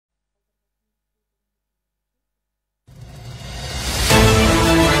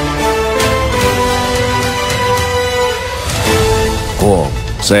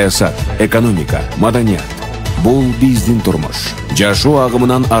саясат, экономика, маданият. Бул биздин турмуш. Жашоо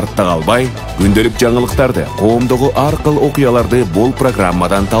агымынан артта калбай, күндөлүк жаңылыктарды, коомдогу ар кыл окуяларды бул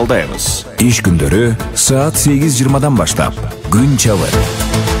программадан талдайбыз. Иш күндөрү саат 8:20 баштап. Күн чабыт.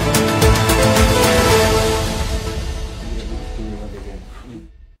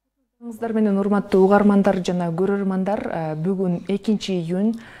 Менен урматтуу угармандар жана көрөрмандар, бүгүн 2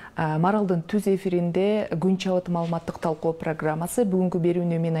 июнь Маралдын түз эфиринде күн чабыт маалыматтык талкуу программасы. Бүгүнкү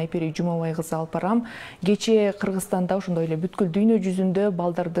берүүнү мен Айпери Жумабай кызы алып барам. Кечээ Кыргызстанда ошондой эле бүткүл дүйнө жүзүндө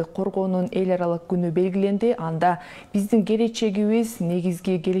балдарды коргоонун эл аралык күнү белгиленди. Анда биздин келечегибиз,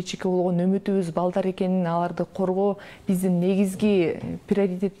 негизги келечекке болгон үмүтүбүз балдар экенин, аларды коргоо биздин негизги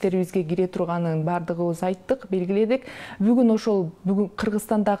приоритеттерибизге кире турганын бардыгыбыз айттык, белгиледик. Бүгүн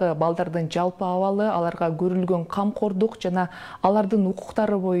Кыргызстандагы балдардын жалпы абалы, аларга көрүлгөн камкордук жана алардын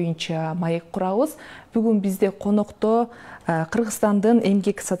укуктары боюнча маек курабыз. Бүгүн бизде конокто Кыргызстандын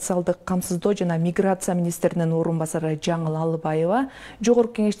эмгек социалдык камсыздоо жана миграция министринин орун басары Жаңыл Алыбаева,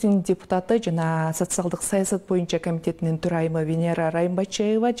 Жогорку кеңештин депутаты жана социалдык саясат боюнча комитетинин төрайымы Венера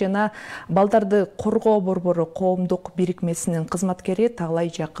Райымбачаева жана балдарды коргоо борбору коомдук бирикмесинин кызматкери Таалай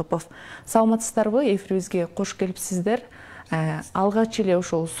Жакыпов. Саламатсыздарбы? Эфирибизге кош келипсиздер. Алгач эле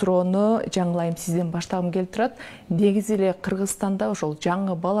ошол суроону жаңылайым сизден баштагым келип турат. Негизи эле Кыргызстанда ошол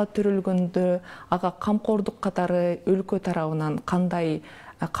жаңы бала төрөлгөндө ага камкордук катары өлкө тарабынан кандай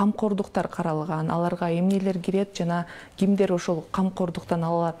камкордуктар каралган, аларга эмнелер кирет жана кимдер ошол камкордуктан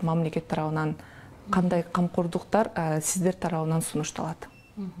ала алат, мамлекет тарабынан кандай камкордуктар сиздер тарабынан сунушталат?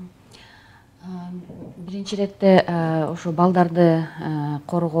 Биринчи иретте ошо балдарды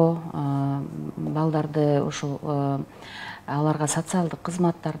коргоо, балдарды ошол аларга социалдык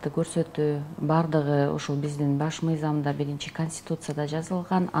кызматтарды көрсөтүү бардыгы ошол биздин баш мыйзамда, биринчи конституцияда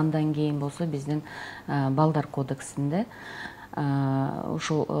жазылган. Андан кийин болсо биздин балдар кодексинде.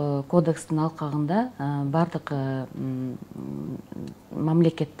 Ошол кодекстин алкагында бардык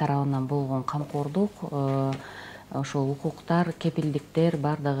мамлекет тарабынан болгон камкордук, ошол укуктар, кепилдиктер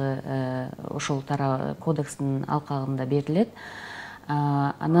бардыгы ошол кодекстин алкагында берилет.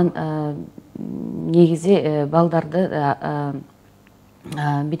 Анан негизи балдарды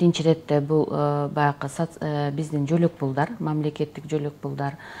биринчи иретте бул баягы биздин жөлөк пулдар, мамлекеттик жөлөк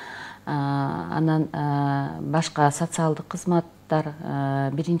пулдар, анан башка социалдык кызматтар,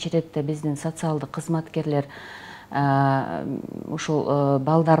 биринчи иретте биздин социалдык кызматкерлер ушул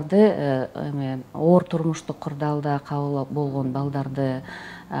балдарды оор турмуштук кырдаалда кабыл болгон балдарды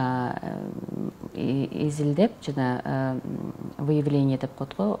изилдеп жана выявление деп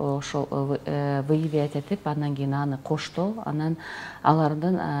коет го, ошол выявлять этип, андан кийин аны коштоо, анан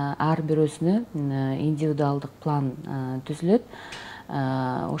алардын ар бирөөсүнө индивидуалдык план түзүлөт,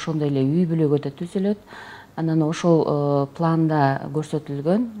 ошондой эле үй бүлөгө да түзүлөт. Анан ошол планда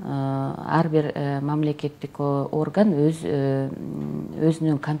көрсөтүлгөн ар бир мамлекеттик орган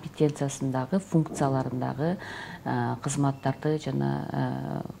өзүнүн компетенциясындагы, функцияларындагы кызматтарды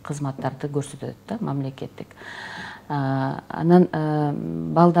жана кызматтарды көрсөтөт да, мамлекеттик. Анан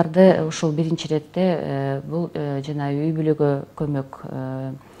балдарды ошол биринчи иретте бул жана үй бүлөгө көмөк,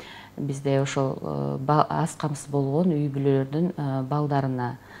 бизде ошол аз камсыз болгон үй бүлөлөрдүн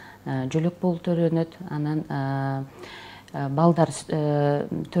балдарына жөлөк пул төлөнөт. Анан балдар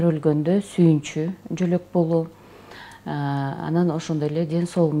төрөлгөндө сүйүнчү жөлөк пулу, анан ошондой эле ден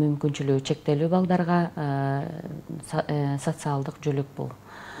соолук мүмкүнчүлүгү чектелүү балдарга социалдык жөлөк пул.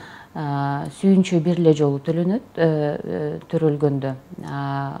 Сүйүнчү бир эле жолу төлөнөт төрөлгөндө.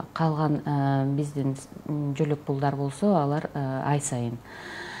 Калган биздин жөлөк пулдар болсо алар ай сайын.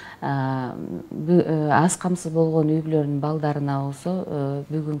 Аз камсыз болгон үй бүлөлөрдүн балдарына болсо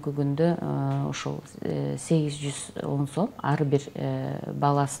бүгүнкү күндө ошол 810 сом ар бир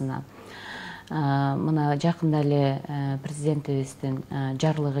баласына. Мына жакында эле президентибиздин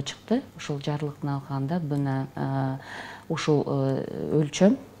жарлыгы чыкты. Ошол жарлыктын алкагында мына ушул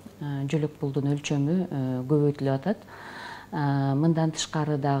өлчөм, жөлөк пулдун өлчөмү көбөйтүлүп атат. Мындан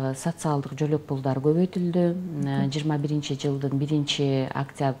тышкары дагы социалдык жөлөк пулдар көбөйтүлдү 21-жылдын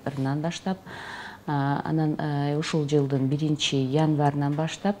 1-октябрынан баштап, анан ушул жылдын 1-январынан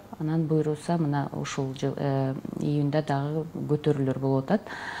баштап, анан буйруса мына ушул жыл июнда дагы көтөрүлөр болуп атат.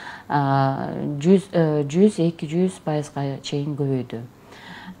 100-200% чейин көбөйдү.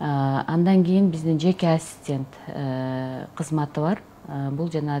 Андан кийин биздин жеке ассистент кызматы бар. Бул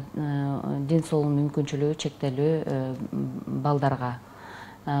жана ден соолук мүмкүнчүлүгү чектелүү балдарга.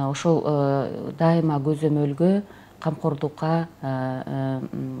 Ошол дайыма көзөмөлгө камкордукка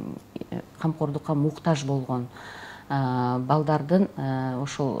муктаж болгон балдардын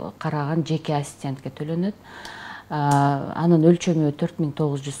ошол караган жеке ассистентке төлөнөт. Анын өлчөмү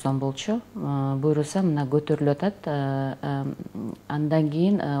 4900 сом болчу. Буюрса мына көтөрүлүп атат. Андан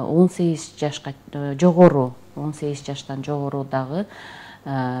кийин 18 жашка жогору, 18 жаштан жогору дагы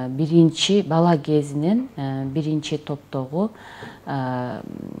биринчи бала кезинен биринчи топтогу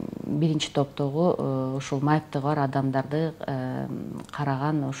ушул майыптыгы бар адамдарды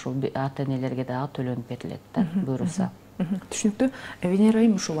караган ушул ата-энелерге дагы төлөнүп берилет да, буюрса. Түшүнүктүү. Венера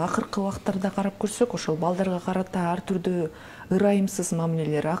айым ушул акыркы убакыттарда карап көрсөк, ошол балдарга карата ар түрдүү ырайымсыз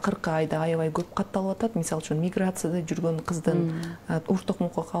мамилелер акыркы айда аябай көп катталып атат. Мисалы үчүн миграцияда жүргөн кыздын ур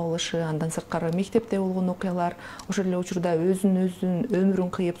токмокко кабылышы, андан сырткары мектепте болгон окуялар, ошол эле учурда өзүнүн өмүрүн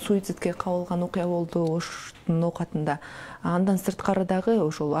кыйып суицидке кабылган окуя болду оштун оокатында. Андан сырткары дагы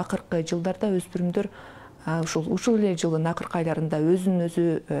ошол акыркы жылдарда өспүрүмдөр ушул эле жылдын акыркы айларында өзүн өзү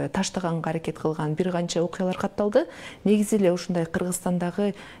таштаганга аракет кылган бир канча окуялар катталды. Негизи эле ушундай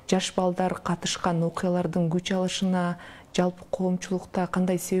Кыргызстандагы жаш балдар катышкан окуялардын күч алышына жалпы коомчулукта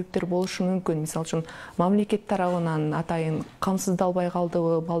кандай себептер болушу мүмкүн? Мисалы үчүн мамлекет тарабынан атайын камсыздалбай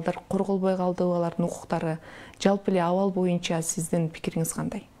калдыбы, балдар корголбой калдыбы, алардын укуктары? Жалпы эле абал боюнча сиздин пикириңиз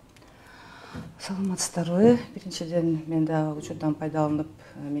кандай? Саламатсыздарбы? Биринчиден мен дагы учурдан пайдаланып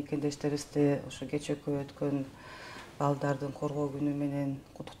мекендештерибизди ошо кечээкү өткөн балдардын коргоо күнү менен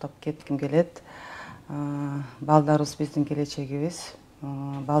куттуктап кетким келет. Балдарыбыз биздин келечегибиз.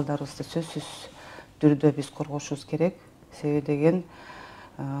 Балдарыбызды сөзсүз түрдө биз коргошубуз керек. Себеби деген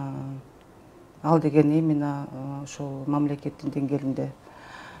ал деген именно ошол мамлекеттин деңгээлинде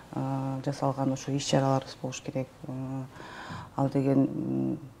жасалган ошо иш-чараларыбыз болуш керек. Ал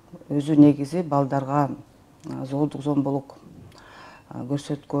деген өзү негизи балдарга зоолдук зомбулук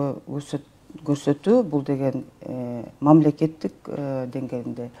көрсөтүү, бул деген мамлекеттик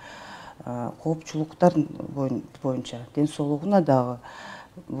деңгээлинде коопчулуктар боюнча ден соолугуна дагы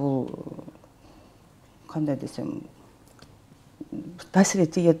бул кандай десем таасири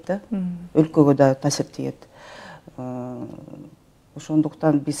тиет да, өлкөгө да таасир тиет.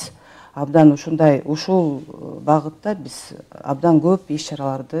 Ошондуктан биз абдан ушул багытта биз абдан көп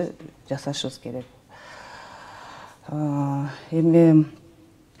иш-чараларды жасашыбыз керек. Эми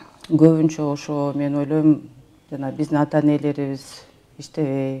көбүнчө ошо мен ойлойм, жана биздин ата-энелерибиз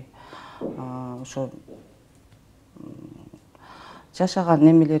иштебей, ошо жашаган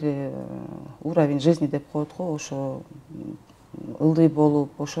немелери уровень жизни деп коет го, ошо ылдый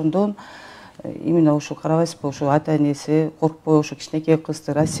болуп, ошондон именно ошо карабайсызбы, ошо ата-энеси коркпой ошо кичинекей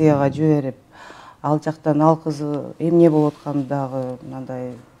кызды Россияга жиберип, ал жактан ал кыз эмне болуп атканы дагы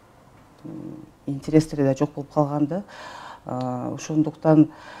мындай интерестери да жок болуп калган да. Ошондуктан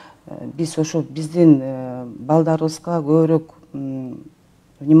биз ошо биздин балдарыбызга көбүрөөк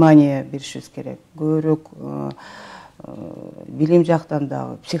внимание беришибиз керек. Көбүрөөк билим жактан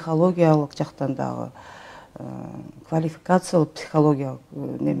дагы, психологиялык жактан дагы, квалификациялык психологиялык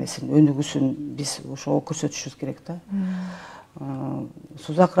немесин, өнүгүүсүн биз ошого көрсөтүшүбүз керек да.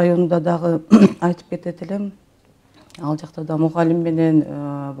 Сузак районунда дагы айтып кетет элем, ал жакта да мугалим менен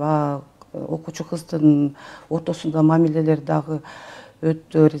окуучу кыздын ортосунда мамилелер дагы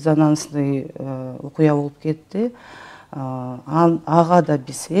өтө резонансный окуя болуп кетти. Ага да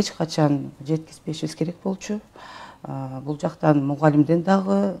биз эч качан жеткизбешибиз керек болчу. Бул жактан мугалимден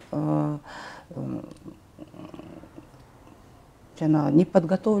дагы жана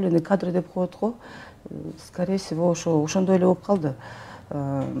неподготовленный кадры деп коет го, скорее всего ошондой эле болуп калды.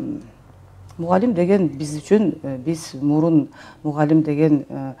 Мугалим деген биз үчүн, биз мурун мугалим деген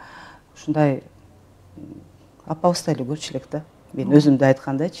ушундай апабыздай эле көрчү элек да. Мен өзүмдү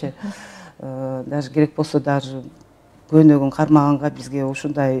айткандайчы, даже керек болсо даже көнөгүн кармаганга бизге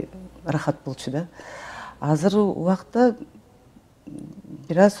ушундай рахат болчу да. Азыр убакта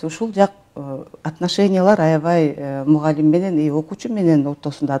бир аз ушул жак отношениялар аябай мугалим менен и окуучу менен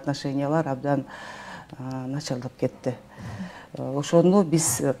ортосунда отношениялар абдан начарлап кетти. Ошону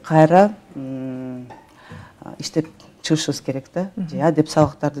биз кайра иштеп чыгышыбыз керек да. Же адеп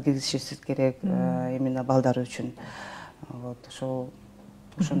сабактарды киргизишибиз керек именно балдар үчүн.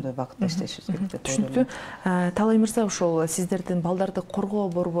 Ошондой багытта иштешибиз керек деп ойлойм. Түшүнүктүү. Талай мырза, ошол сиздердин балдарды коргоо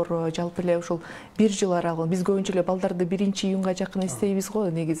борбору жалпы эле ушул бир жыл аралыгы, биз көбүнчө эле балдарды 1-июнга жакын эстейбиз го,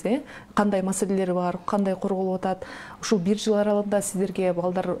 негизи кандай маселелер бар, кандай корголуп атат. Ушул бир жыл аралыгында сиздерге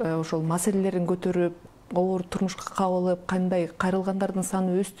балдар ошол маселелерин көтөрүп, оор турмушка кабылып, кандай кайрылгандардын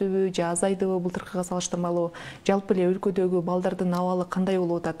саны өстүбү же азайдыбы былтыркыга салыштырмалуу? Жалпы эле өлкөдөгү балдардын абалы кандай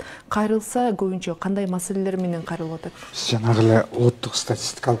болуп атат? Кайрылса көбүнчө кандай маселелер менен кайрылып атат? Биз жанагы эле улуттук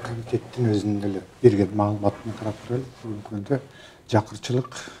статистикалык комитеттин өзүнүн эле берген маалыматына карап турайлы, өлкөдө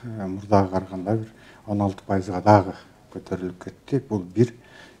жакырчылык мурдага караганда бир 16%га дагы көтөрүлүп кетти. Бул бир.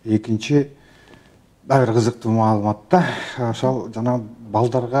 Экинчи, да бир кызыктуу маалымат да. Ошол жана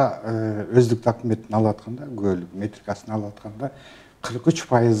балдарга өздүк документин алып атканда, күбөлүк метрикасын алып атканда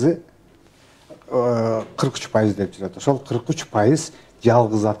 43% деп жүрөт. Ошол 43%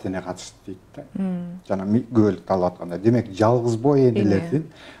 жалгыз ата эне катышты дейт да. Жана күбөлүктү алып атканда. Демек, жалгыз бой энелердин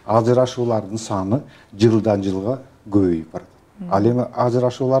ажырашуулардын саны жылдан жылга көбөйүп барат. Ал эми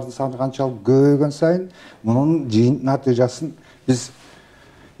ажырашуулардын саны канчалык көбөйгөн сайын мунун натыйжасын биз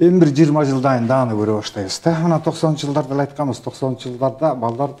эми бир 20 жылдан дааны көрө баштайбыз да. Мына 90-жылдарда эле айтканбыз, 90-жылдарда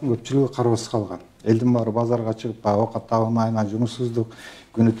балдардын көпчүлүгү кароосуз калган. Элдин баары базарга чыгып, оокат табылмайынан, жумушсуздук,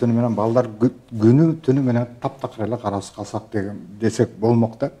 күнү түнү менен балдар күнү түнү менен таптакыр эле кароосуз калсак десек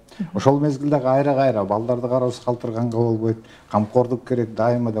болмок да. Ошол мезгилде кайра балдарды кароосуз калтырганга болбойт, камкордук керек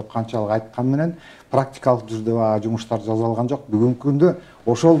дайыма деп канчалык айткан менен практикалык түрдө жумуштар жасалган жок. Бүгүнкү күндө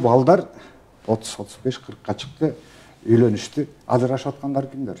ошол балдар 30-35-40ка чыкты, үйлөнүштү, ажырашып аткандар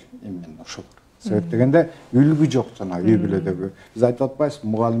кимдер? Эмне ошол. Себеп дегенде үлгү жок жана үй бүлөдөгү. Биз айтып атпайбызбы,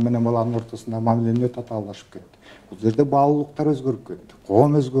 мугалим менен баланын ортосунда мамиле татаалашып кетти. Бул жерде баалуулуктар өзгөрүп кетти,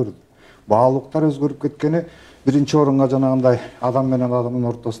 коом өзгөрдү. Баалуулуктар өзгөрүп кеткени биринчи орунга жанагындай адам менен адамдын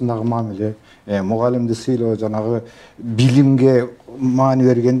ортосундагы мамиле, мугалимди сыйлоо, жанагы билимге маани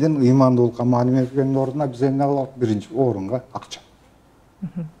бергенден, ыймандуулукка маани бергендин ордуна биз эмне кылабыз? Биринчи орунга акча.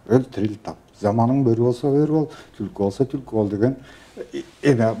 Өлтүрүл тап. Заманың бөрү болсо бөрү бол, түлкү болсо түлкү бол деген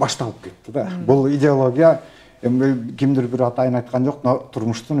эме башталып кетти да. Бул идеология эми кимдир бир атайын айткан жок, но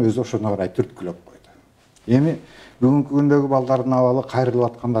турмуштун өзү ошоно карай түрткүлөп койду. Эми бүгүнкү күндөгү балдардын абалы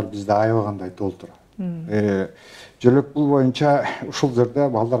кайрылып аткандар бизде аябагандай толтура. Жөлөк пул боюнча ушул жерде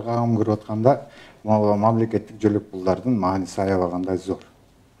балдарга кам көрүп атканда мамлекеттик жөлөк пулдардын мааниси аябагандай зор.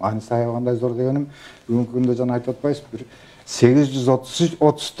 Мааниси аябагандай зор дегеним бүгүнкү күндө жана айтып атпайбызбы, бир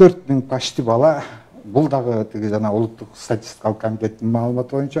 834 миң почти бала, бул дагы тиги жана улуттук статистикалык комитеттин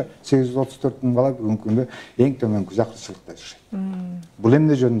маалыматы боюнча 834 миң бала бүгүнкү күндө эң төмөнкү жакырчылыкта жашайт. Бул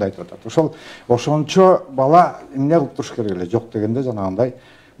эмне жөнүндө айтып атат? Ошол ошончо бала эмне кылып туруш керек эле? Жок дегенде жанагындай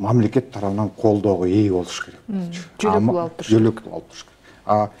мамлекет тарабынан колдоого ээ болуш керек. Жөлөк алып туруш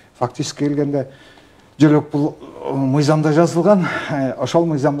керек. Фактически келгенде жөлөк бул мыйзамда жазылган, ошол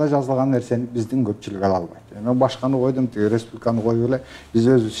мыйзамда жазылган нерсени биздин көпчүлүк ала албайт. Мен башканы койдум, тиги республиканы коюп эле биз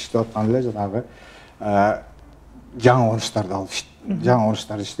өзүбүз иштеп аткан эле жанагы жаңы конуштарды алып жаңы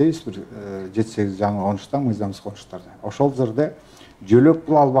конуштар иштейбиз, бир 7-8 жаңы конушта, мыйзамсыз конуштарда. Ошол жерде жөлөк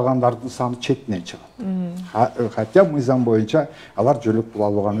пул албагандардын саны четинен чыгат. Хотя мыйзам боюнча алар жөлөк пул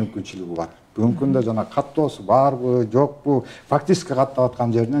албаган мүмкүнчүлүгү бар. Бүгүнкү күндө жана каттоосу барбы, жокпу, фактически каттап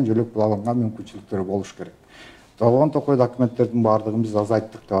аткан жеринен жөлөк пул алганга мүмкүнчүлүктөр болуш керек. Толгон токой документтердин баардыгын биз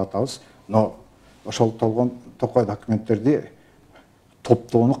азайттык деп атабыз, но ошол толгон токой документтерди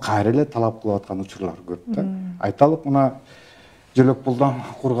топтоону кайра эле талап кылып аткан учурлар көп да. Айталык, мына жөлөк пулдан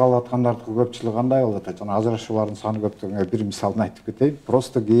кургалып аткандардын көпчүлүгү кандай болуп атат? Жана ажырашуулардын саны көптөгөнгө бир мисалын айтып кетейин.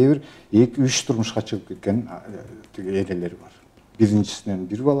 Просто кээ бир 2-3 турмушка чыгып кеткен тиги энелер бар. Биринчисинен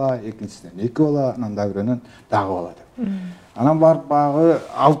 1 бала, экинчисинен 2 бала, анан да бирөөнөн дагы бала деп. Анан барып багы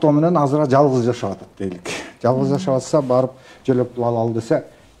алтоо менен азыра жалгыз жашап атат дейлик. Жалгыз жашап атса, барып жөлөк пул алалы десе,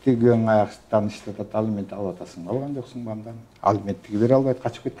 тиги күйөөң аяктан иштетет, алимент алып атасың, алган жоксуң бандан. Алиментти бере албайт,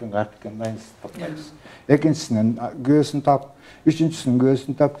 качып кеткен, кайрып кеткен дайынсыз таппайбыз. Экинчисинен күйөөсүн тап, үчүнчүсүнүн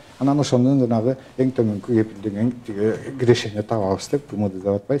күйөөсүн тап, анан ошондон жанагы эң төмөнкү кепилденген тиги решение табабыз деп, КМД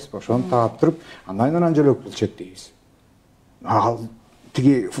деп атпайбызбы? Ошону таап туруп, андан жөлөк пул чектейбиз. Ал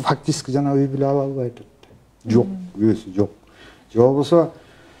тиги фактически жана үй бүлө ала албайт. Жок, күйөөсү жок. Же болбосо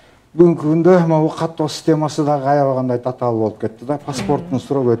бүгүнкү күндө могу каттоо системасы дагы аябагандай татаал болуп кетти да. Паспорттун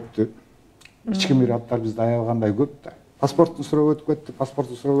суроо өттү. Ички мигранттар бизде аябагандай көп да. Паспорттун суроо өтүп кетти,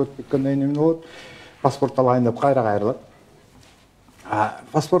 паспорттун суроо өтүп кеткенден кийин эмне болот? Паспорт алайын деп кайра кайрылат.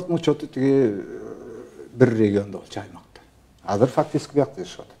 Паспорттун учету тиги бир региондо болчу, аймакта. Азыр фактически биякта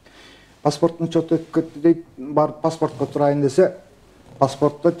жашап атат. Паспорттун учету өтүп кетти дейт, барып паспортко турайын десе,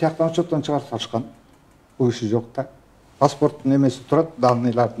 паспортто тияктан учеттон чыгарып салышкан. Бул иши жок да. Паспорттун эмеси турат,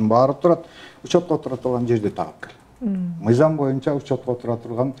 данныйлардын баары турат, учетко тура турган жерди таап кел. Мыйзам боюнча учетко тура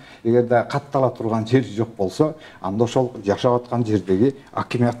турган, эгерде каттала турган жери жок болсо, анда ошол жашап аткан жердеги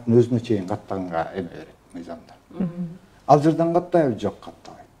акимияттын өзүнө чейин каттаганга эме берет мыйзамда. Ал жерден каттайбы? Жок,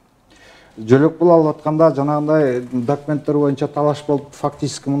 каттабайт. Жөлөк пул алып атканда жанагындай документтер боюнча талаш болуп,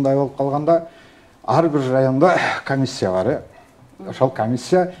 фактически мындай болуп калганда, ар бир райондо комиссия бар. Ошол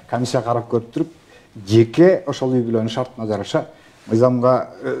комиссия карап көрүп туруп, жеке ошол үй бүлөнүн шартына жараша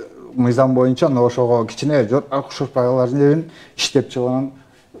мыйзам боюнча ошого кичине окшошпай калган жерин иштеп чыгып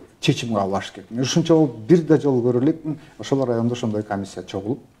чечим кабыл алыш керек. Ушунча болуп бир да жолу көрө элекмин, ошол райондо ошондой комиссия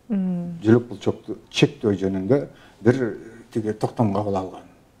чогулуп, жөлөк пул чектөө жөнүндө бир тиги токтом кабыл алган.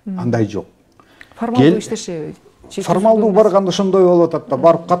 Андай жок. формалдуу иштешеби? Формалдуу барганда ошондой болуп атат да,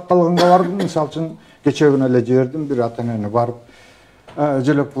 барып катталганга бардым, мисалы үчүн кече күнү эле жибердим, бир ата-энени барып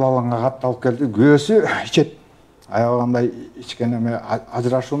жөлөк пул алганга кат алып келди, көөсү ичет. Аябагандай ичкен эме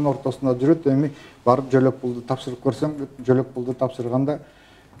ажырашуунун ортосунда жүрөт, эми барып жөлөк пулду тапшырып көрсөң, жөлөк пулду тапшырганда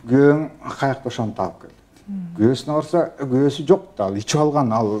көөң каякта ошону таап келди. Көөсүнө барса, көөсү жок да, ал ичип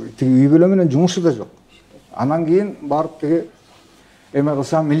алган, ал тиги үй бүлө менен жумушу да жок. Анан кийин барып тиги эме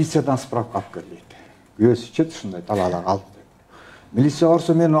кылсам, милициядан справка алып кел дейт. Көөсү ичет, ушундай талаада калды деп. Милиция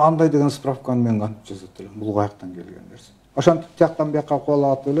барса, мен андай деген справканы мен кантип жазат элем, бул каяктан келген дерсиң. Ошентип тияктан бияка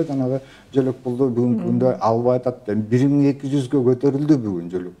куулап эле жанагы жөлөк пулду бүгүнкү күндө албай атат. 1200-га көтөрүлдү бүгүн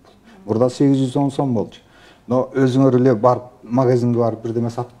жөлөк пул. Мурда 810 сом болчу. Но өзүңөр эле барып магазинге барып бирдеме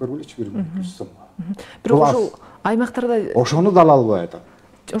сатып көргүлөчү 1200 сомго. Бирок ошол аймактарда ошону да ала албай атат.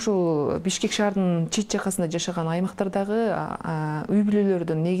 Ошол Бишкек шаарынын чет жакасында жашаган аймактардагы үй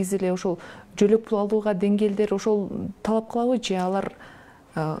бүлөлөрдөн негизи эле ошол жөлөк пул алууга деңгээлдер ошол талап кылабы же алар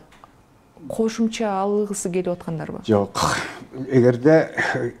кошумча алгысы келип аткандарбы? Жок. Эгерде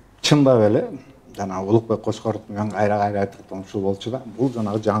чындап эле жана Улукбек Кочкоровдун мен кайра айтканым ушул болчу да, бул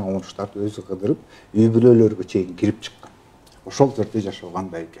жанагы жаңы уруштарды өзү кыдырып, үй бүлөлөргө чейин кирип чыккан. Ошол жерде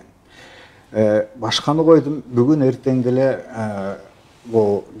жашагандай экен. Башканы койдум, бүгүн эртең эле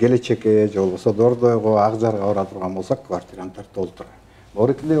бул Келечекке же болбосо Дордойго, Акжарга бара турган болсак, квартиранттар толтура.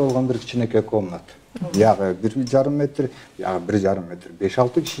 Орикиндей болгон бир кичинекей комната. Ягы 1,5 метр, ягы 1,5 метр.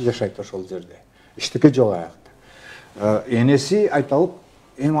 5-6 киши жашайт ошол жерде. Эчтеке жок аякта. Энеси айталып,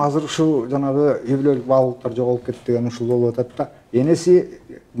 эми азыр ушу жанагы үй бүлөлүк баалуулуктар жоголуп кетти деген ушул болуп атат да. Энеси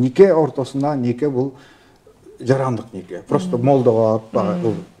нике ортосунда, нике бул жарандык нике. Просто молдого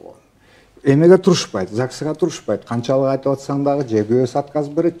барып эмеге турушпайт, ЗАГСга турушпайт. Канчалык айтып атсаң дагы же көөсү отказ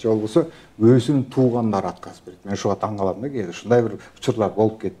берет, же болбосо көөсүнүн туугандары отказ берет. Мен ушуга таң калам да, кээде ушундай бир учурлар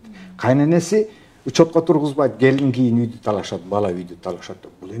болуп кетти. Кайненеси учетко тургузбайт, келин кийин үйдү талашат, бала үйдү талашат.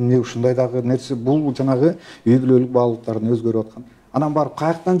 Бул эмне ушундай дагы нерсе, бул жанагы үй бүлөлүк баалуулуктардын өзгөрүп аткан. Анан барып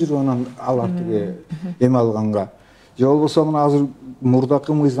каяктан жүрүп анан алар тиги эме алганга. Же болбосо мына азыр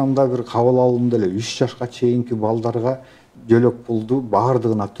мурдакы мыйзамда бир кабыл алынды эле, 3 жашка чейинки балдарга жөлөк пулду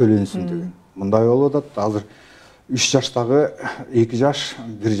баардыгына төлөнсүн деген. Мындай болуп атат, азыр 3 жаштагы 2 жаш,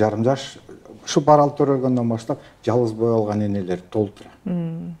 1,5 жаш ушу барал төрөлгөндөн баштап жалгыз бой алган энелер толтура.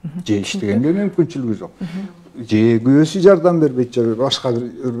 Же иштегенге мүмкүнчүлүгү жок. Же көөсү жардам бербейт, же башка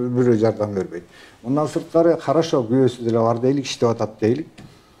бирөө жардам бербейт. Мындан сырткары хорошо көөсү деле бар дейлик, иштеп атат дейлик.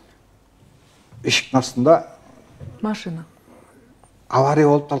 Эшиктин астында машина. Авария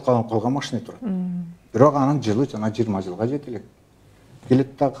болуп талкаланып калган машина турат. Бирок анын жылы жана 20 жылга жете элек.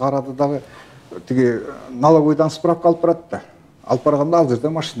 Келет да карады дагы тиги налоговойдон справка алып барат да. Алып барганда ал жерде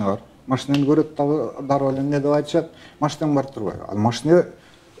машина бар. Машинаны көрөт дагы дароо эле эмне деп айтышат? Машинаң бар турбайбы? Ал машина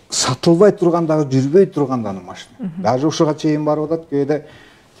сатылбай тургандагы, жүрбөй тургандагы машина. Даже ушуга чейин барып атат, кээде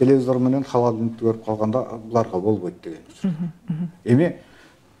телевизор менен холодильникти көрүп калганда буларга болбойт деген. Эми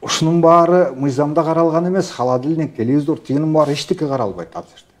ушунун баары мыйзамда каралган эмес, холодильник, телевизор тигинин баары эчтеке каралбайт ал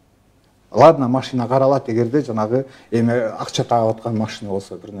жерде. Ладно, машина каралат эгерде жанагы эме акча таап аткан машина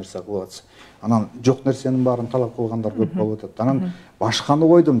болсо, бир нерсе кылып атса. Анан жок нерсенин баарын талап кылгандар көп болуп атат. Анан башканы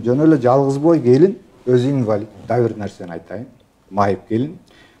койдум, жөн эле жалгыз бой келин, өзү инвалид. Да бир нерсени айтайын.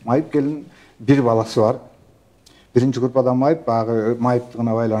 Майып келин бир баласы бар. Биринчи группадан майып, багы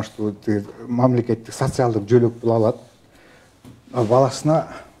майыптыгына байланыштуу мамлекеттик социалдык жөлөк пул алат. Баласына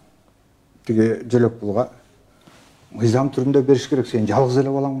тиги жөлөк пулга мыйзам түрүндө бериш керек. Сен жалгыз эле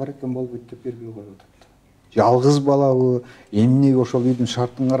балаң бар экен, болбойт деп бербей коюп атат. Жалгыз балабы, эмне ошол үйдүн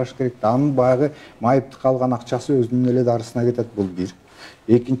шартын караш керек. Анын баягы майыпты калган акчасы өзүнүн эле дарысына кетет, бул бир.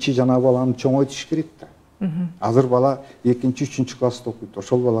 Экинчи жана баланы чоңойтуш керек да. Азыр бала 2-3 класста окуйт.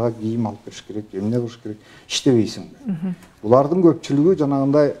 Ошол балага кийим алып бериш керек, эмне кылыш керек, иштебейсиңби? Булардын көпчүлүгү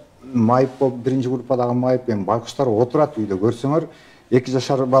жанагындай майып болуп, биринчи группадагы майып, эми байкуштар отурат үйдө. Көрсөңөр, 2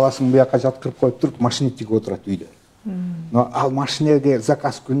 жашар баласын буяка жаткырып коюп туруп, машина тигип отурат үйдө. Но ал машинеге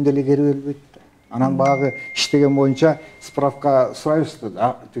заказ күндө эле келип бербейт. Анан багы иштеген боюнча справка сурайбыз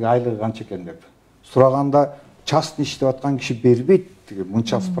да, тиги айлыгы канча экен деп. Сураганда частный иштеп аткан киши бербейт.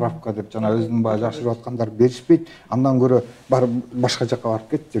 Мынча справка деп жана өзүнүн баягы жашырып аткандар беришпейт. Андан көрө барып башка жака барып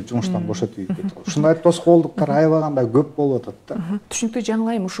кет деп жумуштан бошотуп үйгө кетип калат. Ушундай тоскоолдуктар аябагандай көп болуп атат да. Түшүнүктүү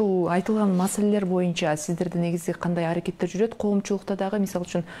жаңылайм, ушул айтылган маселелер боюнча сиздерде негизи кандай аракеттер жүрөт? Коомчулукта дагы, мисалы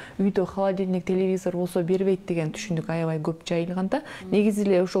үчүн, үйдө холодильник, телевизор болсо бербейт деген түшүнүк аябай көп жайылганда, негизи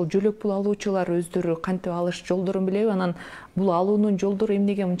эле ошол жөлөк пул алуучулар өздөрү кантип алыш жолдорун билеби? Анан бул алуунун жолдору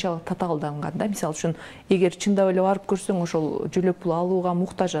эмнеге мынчалык татаалданган да? Мисалы үчүн, эгер чындап эле барып көрсөң, ошол жөлөк пул алууга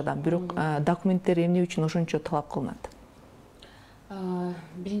муктаж адам, бирок документтери эмне үчүн ошончо талап кылынат?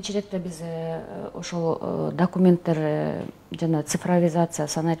 Биринчи четте биз ошол документтер жана цифровизация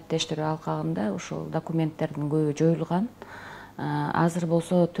санариптештирүү алкагында ошол документтердин көбү жоюлган. Азыр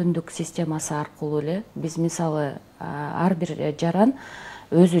болсо түндүк системасы аркылуу эле биз мисалы ар бир жаран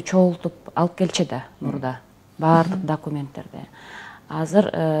өзү чогултуп алып келчү да мурда баардык документтерди. Азыр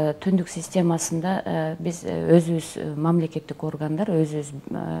түндүк системасында биз өзүбүз мамлекеттик органдар өзүбүз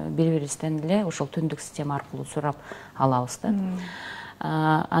бири-бирибизден эле ошол түндүк система аркылуу сурап алабыз да.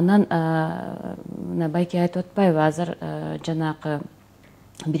 Анан мына байке айтып атпайбы, азыр жанагы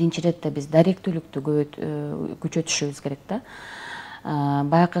биринчи иретте биз даректүүлүктү күчөтүшүбүз керек да.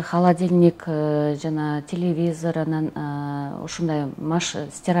 Баягы холодильник жана телевизор, анан ушундай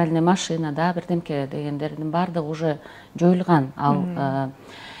стиральный машина да бирдемке дегендердин баардыгы уже жоюлган. Ал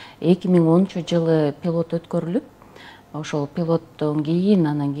 2010 жылы пилот өткөрүлүп, ошол пилоттон кийин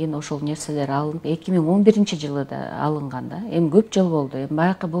анан кийин ошол нерселер алынып 2011 жылы да алынган да. Эми көп жыл болду. Эми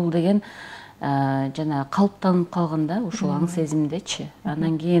баягы бул деген жана калыптанып калган да, ушул аң сезимдечи.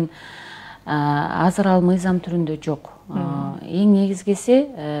 Анан кийин азыр ал мыйзам түрүндө жок. Эң негизгиси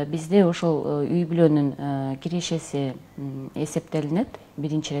бизде ошол үй бүлөнүн кирешеси эсептелинет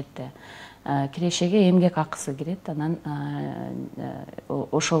биринчи иретте. Кирешеге эмгек акысы кирет, анан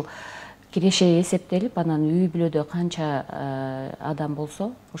ошол киреше эсептелип, анан үй бүлөдө канча адам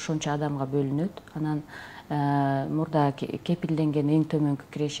болсо, ошончо адамга бөлүнөт. Анан мурда кепилденген эң төмөнкү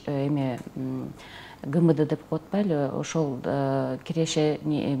киреше ГМД деп коет атпайлы, ошол киреше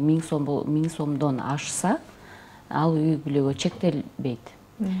 1000 сомдон ашса, ал үй бүлөгө чектелбейт.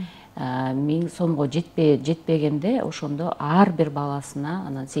 1000 сомго жетпегенде ошондо ар бир баласына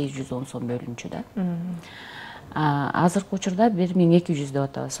анан 810 сом бөлүнчү да. Азыркы учурда 1200 деп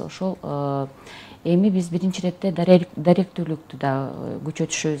атабыз. Ошол эми биз биринчи иретте даректүүлүктү да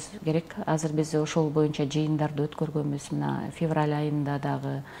күчөтүшүбүз керек. Азыр биз ошол боюнча жыйындарды өткөргөнбүз. Мына февраль айында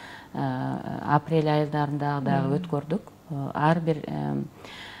дагы, апрель айдарында дагы өткөрдүк. Ар бир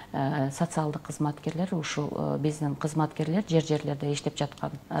социалдык кызматкерлер, ушул биздин кызматкерлер жерлерде иштеп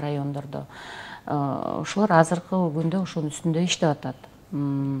жаткан райондордо, ошолор азыркы күндө ошонун үстүндө иштеп атат.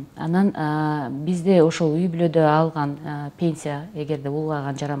 Анан бизде ошол үй бүлөдө алган пенсия, эгерде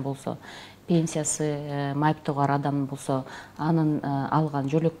улгайган жаран болсо, пенсиясы майыптуу адам болсо, анын алган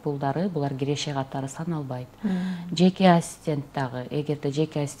жөлөк пулдары булар киреше катары саналбайт. Жеке ассистент дагы, эгерде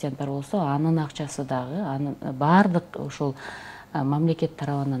жеке ассистент бар болсо, анын акчасы дагы, анын баардык ошол мамлекет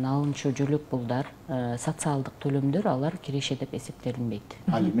тарабынан алынчу жөлөк пулдар, социалдык төлөмдөр, алар киреше деп эсептелинбейт.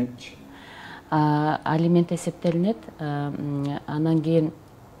 Алиментчи? Алимент эсептелинет. Анан кийин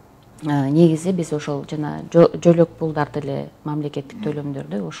негизи биз ошол жана жөлөк пулдарды эле мамлекеттик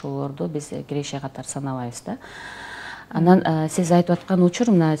төлөмдөрдү, ошолорду биз киреше катары санабайбыз да. Анан сиз айтып аткан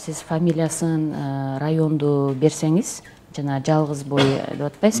учур, мына сиз фамилиясын, районду берсеңиз, жана жалгыз бой деп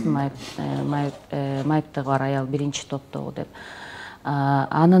атпайсызбы, майыптыгы бар аял биринчи топтогу деп.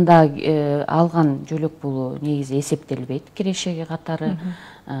 Анын да алган жөлөк пулу негизи эсептелбейт кирешеге катары.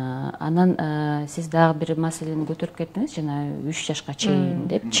 Анан сиз дагы бир маселени көтөрүп кеттиңиз, жана 3 жашка чейин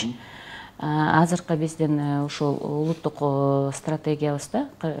депчи. Азыркы биздин ушул улуттук стратегиябызда,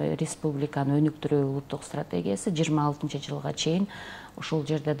 республиканы өнүктүрүү улуттук стратегиясы 26 жылга чейин ушул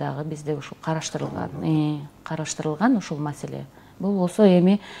жерде дагы бизде ушул караштырылган ушул маселе. Бул болсо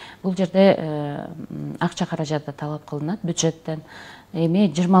эми бул жерде акча каражаты талап кылынат бюджеттен. Эми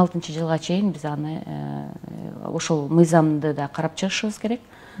 26 жылга чейин биз аны ошол мыйзамды да карап чыгышыбыз керек.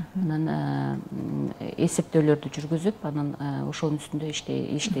 Анан эсептөөлөрдү жүргүзүп, анан ошонун үстүндө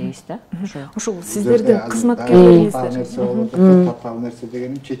иштейбиз да. Ошол сиздердин кызматкерлериңиздер. Татаал нерсе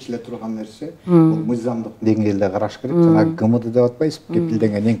дегеним чечиле турган нерсе. Бул мыйзамдык деңгээлде караш керек. Жана ГМД деп атпайсызбы,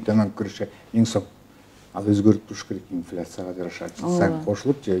 кепилденген эң төмөнкү киреше 1000 сом. Ал өзгөрүп туруш керек, инфляцияга жараша сан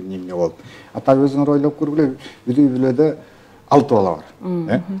кошулуп же эмне болуп. Ата өзүңөр ойлоп көргүлө, үй бүлөдө 6 бала бар.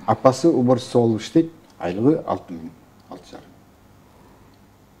 Апасы уборщица болуп иштейт, айлыгы 6000, 6,5.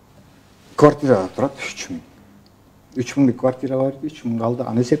 Квартирада турат 3000. 3000 квартира бар, 3000 калды,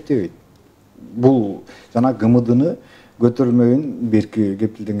 аны эсептебейт. Бул жана ГМДны көтөрмөйүн, берки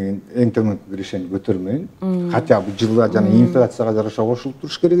кепилденген эң төмөнкү кирешени көтөрмөйүн, хотя бы жылда жана инфляцияга жараша кошулуп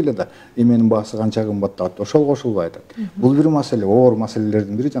туруш керек эле да. Эменин баасы канча кымбаттап, ошол кошулбай атат. Бул бир маселе, оор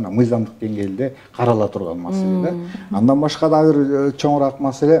маселелердин бири жана мыйзамдык деңгээлде карала турган маселе да. Андан башка да бир чоңураак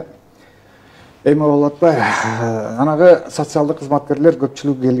маселе эме болуп атпайбы? Анагы социалдык кызматкерлер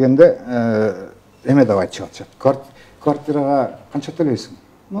көпчүлүгү келгенде эме деп айтышып атышат. Квартирага канча төлөйсүң?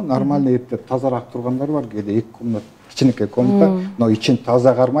 Нормальный эптеп тазараак тургандар бар, кээде 2 комнат, кичинекей комната, но ичин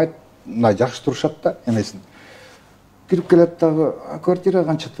таза кармайт, мындай жакшы турушат да эмесин. Кирип келет дагы, квартирага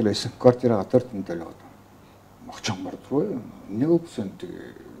канча төлөйсүң? Квартирага 4000 төлөп атам. акчаң бар турбайбы? Эмне болуп сен тиги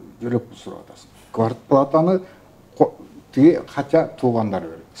жөлөк пул сурап атасың? Квартплатаны тиги кача туугандар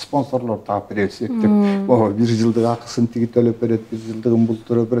берет. Спонсорлор таап беребиз деп, бир жылдык акысын тиги төлөп берет, бир жылдыгын бул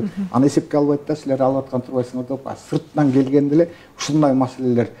төлөп берет. Аны эсепке албайт да, силер алып аткан турбайсыңар деп, сырттан келгенде эле ушундай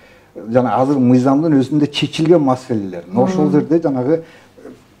маселелер жана азыр мыйзамдын өзүндө чечилген маселелер. Ошол жерде жанагы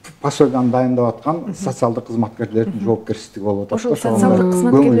пособияны дайындап аткан социалдык кызматкерлердин жоопкерчилиги болуп атат. Ошол социалдык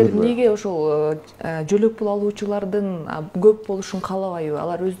кызматкерлер эмнеге ошол жөлөк пул алуучулардын көп болушун каалабайбы?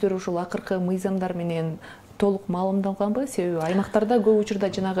 Алар өздөрү ошол акыркы мыйзамдар менен толук маалымданганбы? Себеби аймактарда көп учурда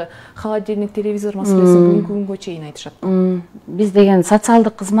жанагы холодильник, телевизор маселесин бүгүнкү күнгө чейин айтышат. Биз деген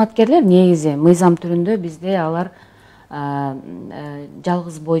социалдык кызматкерлер негизи мыйзам түрүндө бизде алар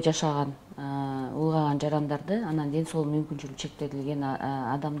жалгыз бой жашаган улгаган жарандарды, анан ден соолук мүмкүнчүлүгү чектелген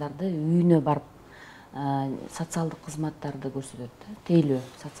адамдарды үйүнө барып социалдык кызматтарды көрсөтөт, тейлөө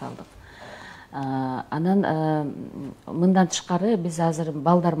социалдык. Анан мындан тышкары биз азыр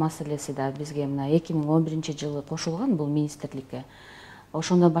балдар маселеси да бизге мына 2011-жылы кошулган бул министрликке.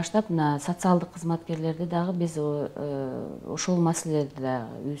 Ошондон баштап мына социалдык кызматкерлерди дагы биз ошол маселелерди да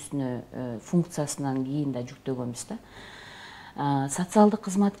өзүнө функциясынан кийин да жүктөгөнбүз да. Социалдык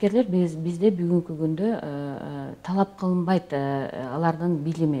кызматкерлер бизде бүгүнкү күндө талап кылынбайт алардын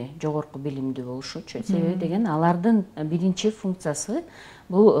билими, жогорку билимдүү болушучу. Себеби деген алардын биринчи функциясы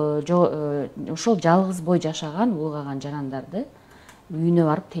бул ошол жалгыз бой жашаган улгаган жарандарды үйүнө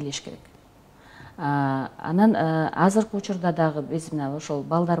барып тейлеш керек. Анан азыркы учурда дагы биз мына ошол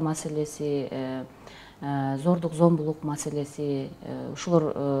балдар маселеси, зордук зомбулук маселеси,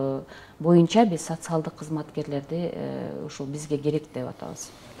 ушулар боюнча биз социалдык кызматкерлерди ошол бизге керек деп атабыз.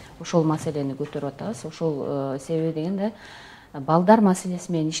 Ошол маселени көтөрүп атабыз. Ошол себеби дегенде балдар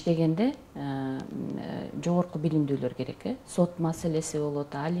маселеси менен иштегенде жогорку билимдүүлөр керек. Сот маселеси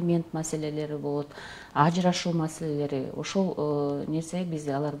болот, алимент маселелери болот, ажырашуу маселелери. Ошол нерсе биз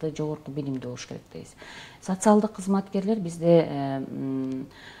аларды жогорку билимдүү болуш керек дейбиз. Социалдык кызматкерлер бизде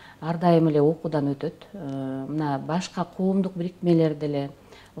ар дайым эле окуудан өтөт. Мына башка коомдук бирикмелер деле,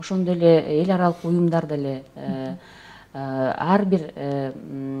 ошондой эле эл аралык уюмдар деле ар бир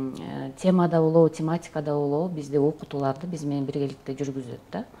темада болобу, тематикада болобу бизде окутууларды биз менен биргеликте жүргүзөт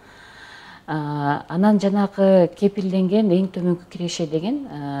да. Анан жанагы кепилденген эң төмөнкү киреше деген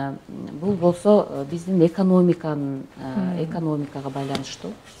бул болсо биздин экономикага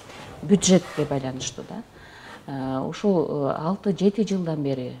байланыштуу, бюджетке байланыштуу да. Ушул 6-7 жылдан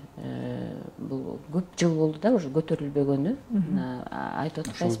бери бул көп жыл болду да уже көтөрүлбөгөнү. Айтып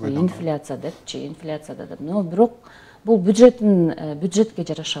атпайсызбы, инфляция депчи, инфляцияда да. Но бирок бул бюджетке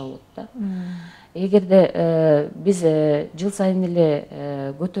жараша болот да. Эгерде биз жыл сайын эле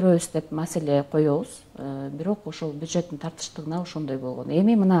көтөрөбүз деп маселе коебуз, бирок ошол бюджеттин тартыштыгына ошондой болгон.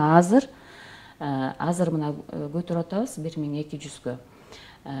 Эми мына азыр мына көтөрүп атабыз 1200-гө.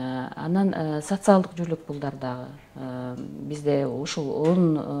 Анан социалдык жөлөк пулдар дагы бизде ушул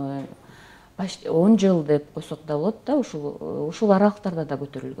 10 жыл деп койсок да болот да, ушул аралыктарда да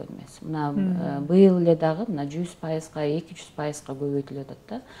көтөрүлгөн эмес. Мына быйыл эле дагы мына 100%-га, 200%-га көбөйтүлүп атат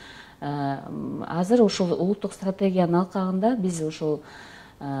да. Азыр ушул улуттук стратегиянын алкагында биз ушул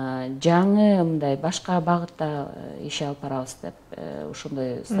жаңы мындай башка багытта иш алып барабыз деп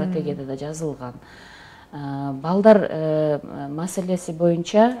ошондой стратегияда да жазылган. Балдар маселеси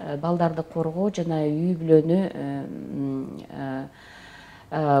боюнча балдарды коргоо жана үй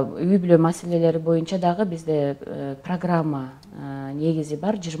бүлө маселелери боюнча дагы бизде программа негизи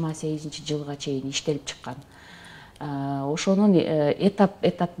бар, 28-жылга чейин иштелип чыккан. Ошонун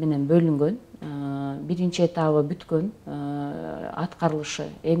этап менен бөлүнгөн. Биринчи этабы бүткөн, аткарылышы.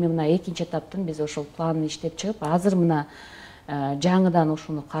 Эми мына экинчи этаптын биз ошол планын иштеп чыгып, азыр мына жаңыдан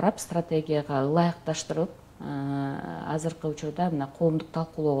ошону карап, стратегияга ылайыкташтырып, азыркы учурда мына коомдук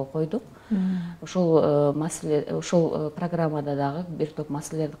талкуулоого койдук. Ошол программада дагы бир топ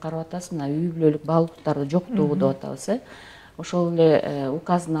маселелерди карап атабыз. Мына үй бүлөлүк баалуулуктарды жоктугу деп атабыз. Ошол эле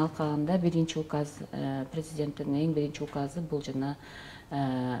указдын алкагында биринчи указ, президенттин эң биринчи указы бул жана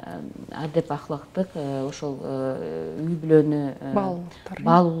адеп ахлактык ошол үй бүлөнү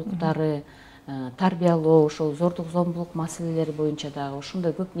баалуулуктары тарбиялоо, ошол зордук зомбулук маселелери боюнча дагы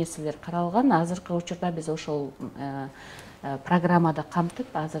ошондой көп нерселер каралган. Азыркы учурда биз ошол программада камтып,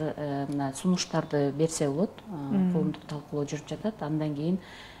 азыр мына сунуштарды берсе болот. Коомдук талкуулоо жүрүп жатат. Андан кийин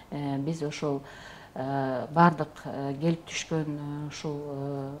биз ошол бардык келип түшкөн ушул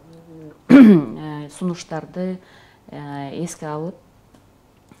сунуштарды эске алып,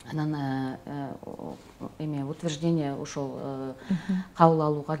 анан эме утверждение ошол кабыл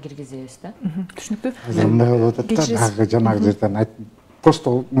алууга киргизебиз да. Түшүнүктүү. Мындай болуп атат да, жанагы жерден просто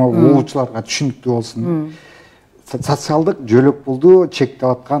угуучуларга түшүнүктүү болсун. социалдык жөлөк пулду чектеп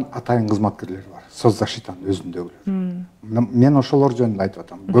аткан атайын кызматкерлер бар, соцзащитанын өзүндөгүлөр. Мен ошолор жөнүндө айтып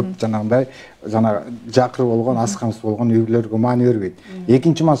атам. Көп жанагындай жакыр болгон, аскамыс болгон үй бүлөлөргө маани бербейт.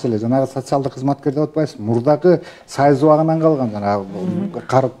 Экинчи маселе, жанагы социалдык кызматкер деп атпайсыз, мурдагы сайыз убагынан калган, жанагы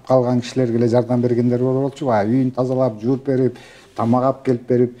карып калган кишилерге эле жардам бергендер болчу, үйүн тазалап, жууп берип, тамак алып келип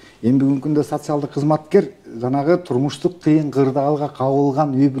берип. Эми бүгүнкү күндө социалдык кызматкер жанагы турмуштук кыйын кырдаалга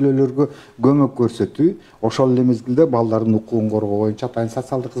кабылган үй бүлөлөргө көмөк көрсөтүү, ошол эле мезгилде балдардын укугун коргоо боюнча атайын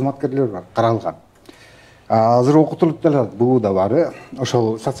социалдык кызматкерлер бар, каралган. Азыр окутулуп жатат, бул да бар.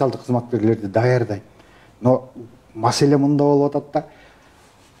 Ошол социалдык кызматкерлерди даярдайт. Но маселе мында болуп атат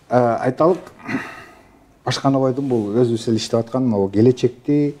да. Айталык, Башкана бойдун бул өзүбүз эле иштеп аткан могу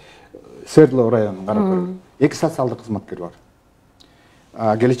келечекти Свердлов районунун каракөрү. 2 социалдык кызматкер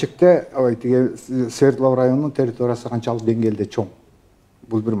бар. Келечекте тиги Свердлов районунун территориясы канчалык деңгээлде чоң.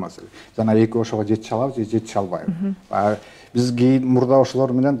 Бул бир маселе. Жана эки ошого жетише алабыз же жетише албайбыз. Биз кийин мурда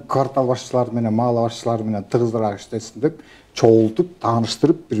ошолор менен квартал башчылары менен, маал башчылары менен тыгызыраак иштесин деп чогултуп,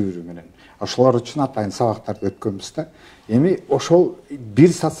 тааныштырып бири-бири менен. Ошолор үчүн атайын сабактарды өткөнбүз да. Эми ошол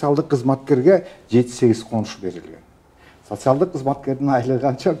бир социалдык кызматкерге 7-8 конуш берилген. Социалдык кызматкердин айлыгы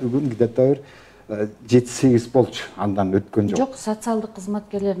канча? Бүгүн где-то 7-8 болчу, андан өткөн жок. Жок, социалдык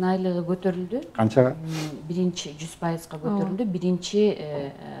кызматкерлердин айлыгы көтөрүлдү. Канчага? 100%-га көтөрүлдү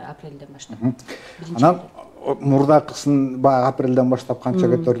 1-апрелден баштап. Анан мурдакысын баягы апрелден баштап канча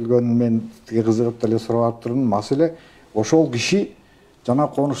көтөрүлгөнүн мен кызыгып деле сурап турдум. Маселе ошол киши жана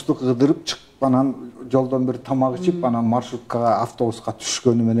конушту кыдырып чыгып, анан жолдон бир тамак ичип, анан маршруткага, автобуска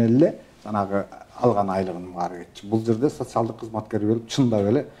түшкөнү менен эле жанагы алган айлыгынын баары кетчү. Бул жерде социалдык кызматкер болуп чындап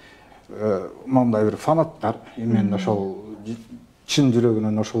эле мондай бир фанаттар, эмен ошол чын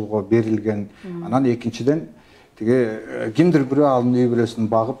жүрөгүнөн ошолго берилген. Анан экинчиден тиги кимдир бирөө анын үй бүлөсүн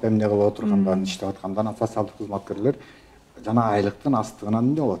багып, эмне кылып отургандан, иштеп аткандан социалдык кызматкерлер жана айлыктын астыгынан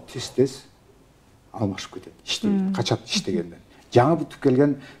эмне болот? Тез алмашып кетет, иштейт, качат иштегенден. Жаңы бүтүп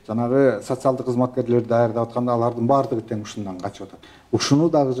келген жанагы социалдык кызматкерлерди даярдап атканда алардын баардыгы тең ушундан качып атат. Ушуну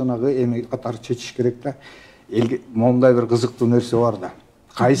дагы жанагы эми катары чечиш керек да. Элге мондай бир кызыктуу нерсе бар да.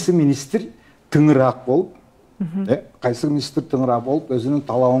 Кайсы министр тыңыраак болуп, өзүнүн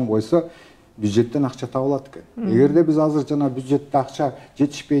талабын койсо, бюджеттен акча табылат экен. Эгерде биз азыр жана бюджетте акча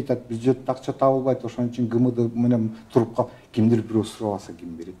жетишпей атат, бюджетте акча табылбайт, ошон үчүн ГМД менен туруп калып, кимдир бирөө сурабаса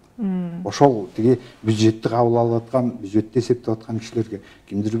ким берет? Ошол тиги бюджетти кабыл алып аткан, бюджетти эсептеп аткан кишилерге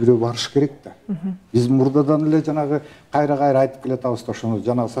кимдир бирөө барыш керек да. Биз мурдадан эле жанагы кайра айтып келатабыз да, ошону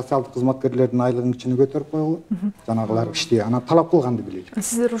жанагы социалдык кызматкерлердин айлыгын кичине көтөрүп койгула. Жанагылар иштей, анан талап кылганды билели.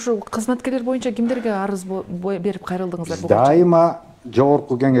 Сиздер ошол кызматкерлер боюнча кимдерге арыз берип кайрылдыңыздар? Дайыма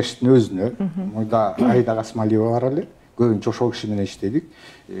жогорку кеңештин өзүнө, мында Айда Касмалиева бар эле, көбүнчө ошол киши менен иштедик.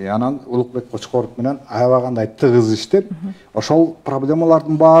 Анан Улукбек Кочкоров менен аябагандай тыгыз иштеп, ошол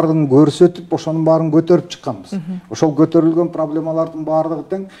проблемалардын баарын көрсөтүп, ошонун баарын көтөрүп чыкканбыз. Ошол көтөрүлгөн проблемалардын баардыгы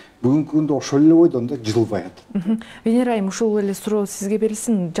тең бүгүнкү күндө ошол эле бойдон да жылбай атат. Венера айым, ушул эле суроо сизге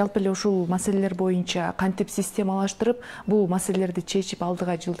берилсин. Жалпы эле ушул маселелер боюнча кантип системалаштырып, бул маселелерди чечип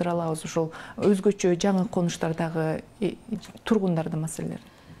алдыга жылдыра алабыз? Ошол өзгөчө жаңы конуштардагы тургундардын маселелери.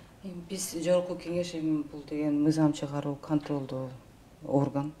 Биз жогорку кеңеш бул деген мыйзам чыгаруу контролдуу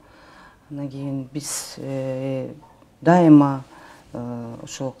орган. Андан кийин биз дайыма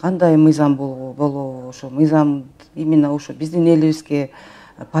ошо кандай мыйзам болобу, ошо мыйзам именно ошо биздин элибизге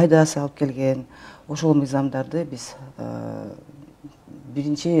пайдасы алып келген ошол мыйзамдарды биз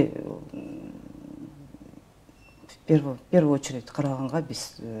биринчи первую очередь караганга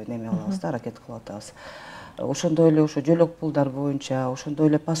биз неме кылабыз да, аракет кылып атабыз. Ошондой эле ошо жөлөк пулдар боюнча, ошондой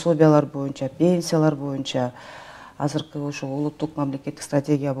эле пособиялар боюнча, пенсиялар боюнча, азыркы ошо улуттук мамлекеттик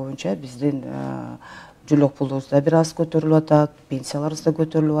стратегия боюнча биздин жөлөк пулубуз да бир аз көтөрүлүп атат, пенсияларыбыз да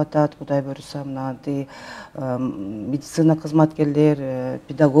көтөрүлүп атат. Кудай буйруса, мына медицина кызматкерлер,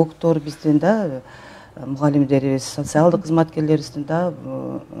 педагогдор биздин да, мугалимдерибиз, социалдык кызматкерлерибиздин да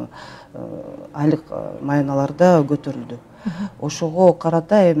айлык майналары да көтөрүлдү. Ошого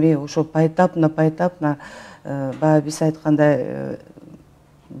карата эми ошо пайтапна баягы биз айткандай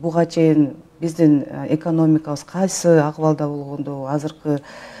буга чейин биздин экономикабыз кайсы акыбалда болгондо азыркы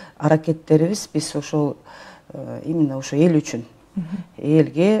аракеттерибиз биз ошол именно ошо эл үчүн,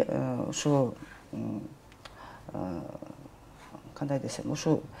 элге ошо кандай десем,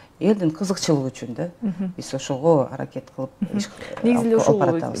 ошо элдин кызыкчылыгы үчүн да биз ошого аракет кылып негизи ошол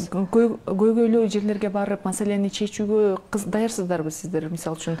көйгөйлүү жерлерге барып маселени чечүүгө даярсыздарбы сиздер?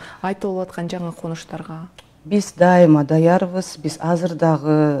 Мисалы үчүн айтылып аткан жаңы конуштарга биз дайыма даярбыз. Биз азыр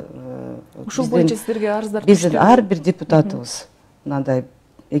дагы ушул боюнча сиздерге арыздар биздин ар бир депутатыбыз мындай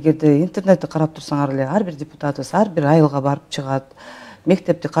эгерде интернетти карап турсаңар эле ар бир депутатыбыз ар бир айылга барып чыгат,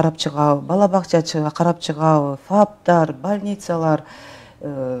 мектепти карап чыгабы, бала бакчачы карап чыгабы, фаптар, больницалар,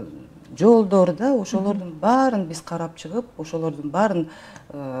 жолдор да, ошолордун баарын биз карап чыгып, ошолордун баарын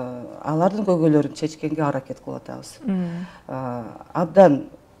алардын көйгөйлөрүн чечкенге аракет кылып атабыз. Абдан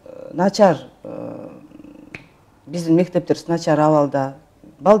начар, биздин мектептерибиз начар абалда,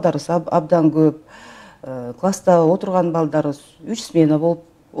 балдарыбыз абдан көп, класста отурган балдарыбыз 3 смена болуп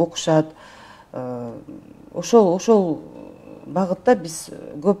окушат. Ошол багытта биз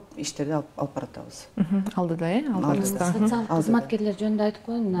көп иштерди алып баратабыз. Алдыда, социалдык кызматкерлер жөнүндө айтып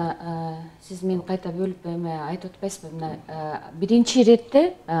коеюн. Мына сиз мени кайта бөлүп айтып атпайсызбы? Мына биринчи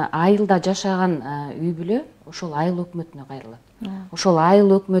иретте айылда жашаган үй бүлө ошол айыл өкмөтүнө кайрылат. Ошол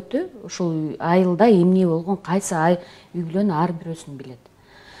айыл өкмөтү ошол айылда эмне болгон, кайсы үй бүлөнүн ар бирөөсүн билет.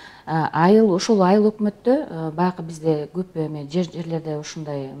 Айыл ошол айыл өкмөттө баягы бизде көп жерлерде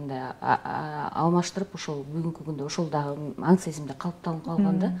ушундай алмаштырып, ошол бүгүнкү күндө ошол дагы аң сезимде калыптанып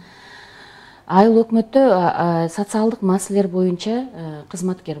калганда, айыл өкмөттө социалдык маселелер боюнча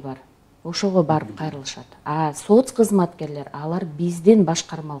кызматкер бар. Ошого барып кайрылышат. Соц кызматкерлер алар биздин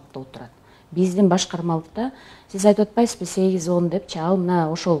башкармалыкта отурат. Биздин башкармалыкта сиз айтып атпайсызбы 8-10 депчи, ал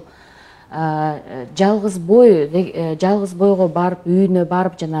мына ошол жалгыз бойго барып, үйүнө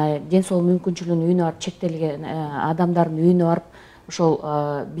барып, жана ден соолук мүмкүнчүлүгүнүн үйүнө барып, чектелген адамдардын үйүнө барып, ошол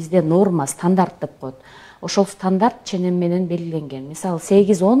бизде норма, стандарт деп коет. Ошол стандарт ченем менен белгиленген. Мисалы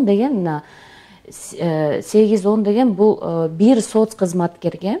 8-10 деген, мына 8-10 деген бул бир соц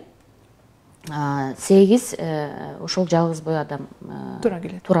кызматкерге 8 ошол жалгыз бой адам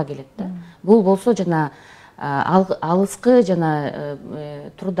туура келет да. Бул болсо жана алыскы жана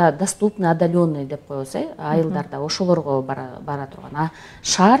труда доступный, отдаленный деп коебуз, айылдарда ошолорго бара турган.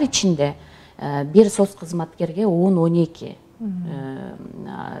 Шаар ичинде бир соц кызматкерге 10-12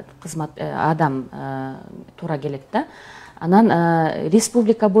 адам туура келет да. Анан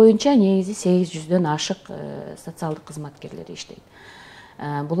республика боюнча негизи 800дөн ашык социалдык кызматкерлер иштейт.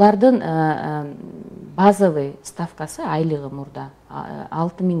 Булардын базовый ставкасы айлыгы мурда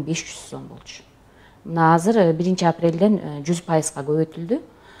 6500 сом болчу. Мына азыр 1 апрелден 100%га көбөйтүлдү.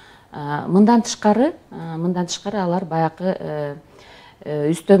 Мындан тышкары алар баягы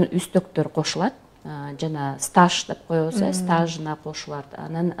үстөктөр кошулат. Жана стаж деп коебуз, стажына кошулат.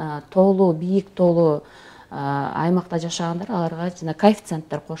 Анан тоолуу, бийик тоолуу аймакта жашагандар аларга жана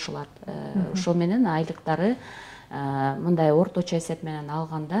коэффициенттер кошулат. Ошол менен айлыктары мындай орточо эсеп менен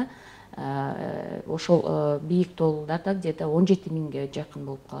алганда ошол бийик тоолууларда где-то 17 миңге жакын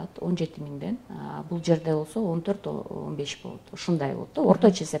болуп калат. 17 миңден. Бул жерде болсо 14-15 болот. Ушундай болот да,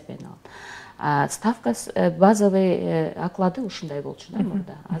 орточо эсеп менен алат. Ставка базовый оклады ушундай болчу да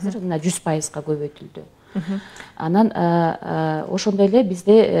мурда. Азыр мына 100%га көбөйтүлдү. Анан ошондой эле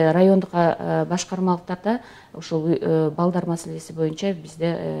бизде райондук башкармалыктарда ошол балдар маселеси боюнча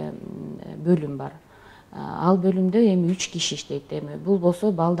бизде бөлүм бар. Ал бөлүмдө эми 3 киши иштейт. Эми бул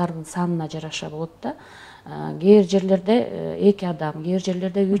болсо балдардын санына жараша болот да. Кээ жерлерде 2 адам, кээ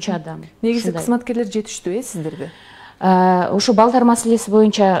жерлерде 3 адам. Негизи кызматкерлер жетиштүү сиздерде? Ошо балдар маселеси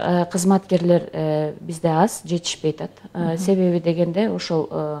боюнча кызматкерлер бизде аз, жетишпейт атат. Себеби дегенде ошол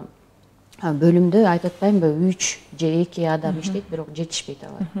бөлүмдө айтып атпаймынбы 3 же 2 адам иштейт, бирок жетишпейт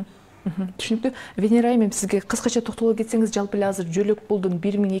алар. Түшүнүктүү. Венера айым, сизге кыскача токтоло кетсеңиз, жалпы эле азыр жөлөк пулдун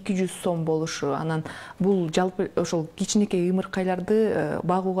 1200 сом болушу, анан бул жалпы ошол кичинекей ымыркайларды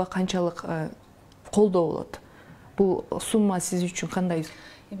багууга канчалык колдоо болот? Бул сумма сиз үчүн кандай?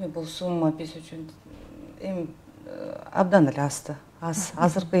 Эми бул сумма биз үчүн эми абдан эле аз.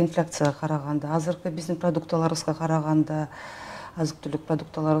 Азыркы инфляцияга караганда, азыркы биздин продукталарыбызга караганда, азык-түлүк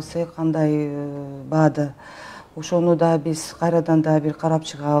продукталарыбыз кандай баада. Ошону да биз кайрадан да бир карап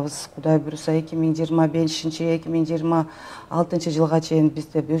чыгабыз. Кудай буюрса 2025-2026 жылга чейин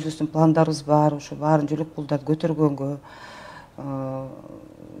бизде өзүбүздүн пландарыбыз бар. Ошо баарын жөлөк пулдарды көтөргөнгө,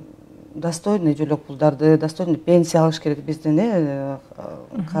 достойный жөлөк пулдарды, достойный пенсия алыш керек биздин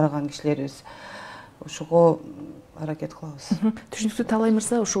караган кишилерибиз. Ошого аракет кылабыз. Түшүнүктүү. Талай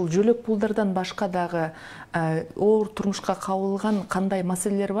мырза, ошол жөлөк пулдардан башка дагы оор турмушка кабылган кандай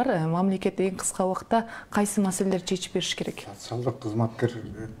маселелер бар? Мамлекет эң кыска убакта кайсы маселелерди чечип бериш керек? Социалдык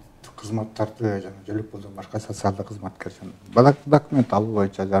кызматтарды жана жөлөк пулдан башка социалдык кызматкер документ алуу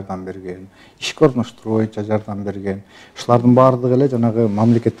боюнча жардам берген, ишке орноштуруу боюнча жардам берген. Ушулардын баардыгы эле жанагы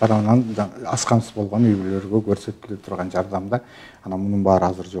мамлекет тарабынан аз камсыз болгон үй бүлөлөргө көрсөтүлө турган жардамда. Анан мунун баары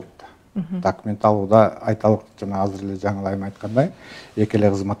азыр жок да. Документ алууда айталык жана азыр эле жаңылайым айткандай, эки эле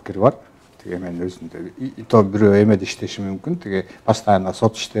кызматкер бар. Тиги мен өзүндө то бирөө эмеде иштеши мүмкүн, тиги постоянно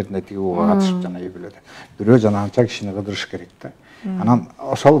сот иштерине тиги уга катышып жана үй бүлөдө. Бирөө жана анча кишини кыдырыш керек да. Анан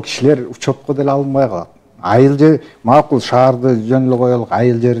ошол кишилер учетко деле алынбай калат. Айыл же макул шаарды жөн эле коелук,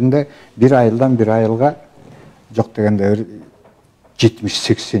 айыл жеринде бир айылдан бир айылга жок дегенде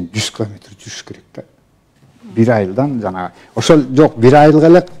 70-80-100 километр жүрүш керек да. Бир айылдан жана ошол жок бир айылга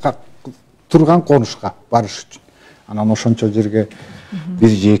эле турган конушка барыш үчүн. Анан ошончо жерге бир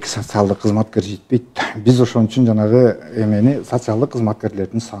же эки социалдык кызматкер жетпейт. Биз ошон үчүн жанагы эмени социалдык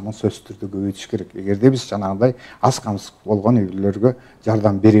кызматкерлердин санын сөзсүз түрдө көбөйтүш керек. Эгерде биз жанагындай аз камсыз болгон үйлөргө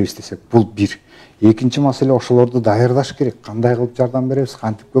жардам беребиз десек, бул бир. Экинчи маселе ошолорду даярдаш керек. Кандай кылып жардам беребиз,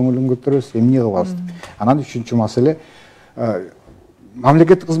 кантип көңүлүн көтөрөбүз, эмне кылабыз. Анан үчүнчү маселе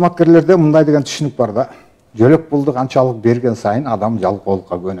мамлекеттик кызматкерлерде мындай деген түшүнүк бар да. Жөлөк пулду канчалык берген сайын адам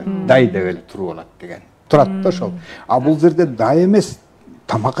жалкоолукка көнөт. Дай деп эле туруп алат деген. Турат да ошол. А бул жерде дай эмес,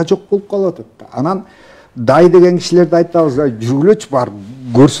 тамакка жок болуп калып атат. Анан дай деген кишилерди айтабыз, жүргүлөчү бар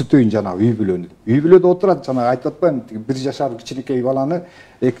көрсөтөйүн жанагы үй бүлөнү. Үй бүлөдө отурат, жанагы айтып атпаймынбы, тиги 1 жашар кичинекей баланы,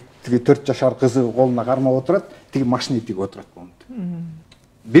 тиги 4 жашар кызы колуна кармап отурат, тиги машина тигип отурат комнат.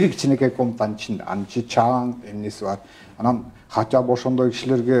 Бир кичинекей комнатанын ичинде, анын ичи чаң, эмнеси бар. Анан хотя бы ошондой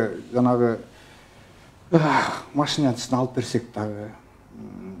кишилерге жанагы машинасын алып берсек дагы,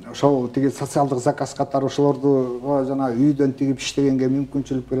 ошол тиги социалдык заказ катары ошолорду жана үйдөн тигип иштегенге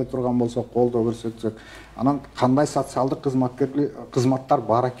мүмкүнчүлүк бере турган болсок, колдоо көрсөтсөк, анан кандай социалдык кызматтар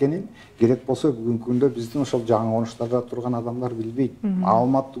бар экенин керек болсо бүгүнкү күндө биздин ошол жаңы конуштарда турган адамдар билбейт.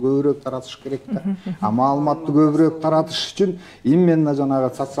 Маалыматты көбүрөөк таратыш керек да. А маалыматты көбүрөөк таратыш үчүн именно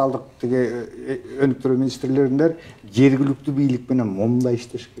жанагы социалдык тиги өнүктүрүү министрлеринде жергиликтүү бийлик менен момундай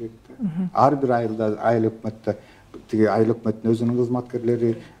иштеш керек да. Ар бир айылда, айыл өкмөттө тиги айыл өкмөттүн өзүнүн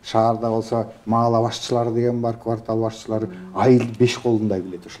кызматкерлери, шаарда болсо маала башчылары деген бар, квартал башчылары, айылды 5 колундай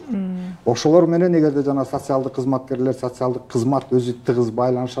билет ошолор. Ошолор менен эгерде жана социалдык кызматкерлер, социалдык кызмат өзү тыгыз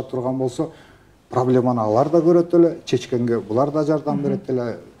байланыша турган болсо, проблеманы алар да көрөт эле, чечкенге булар да жардам берет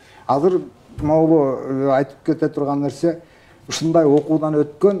эле. Азыр могу айтып кете турган нерсе, ушундай окуудан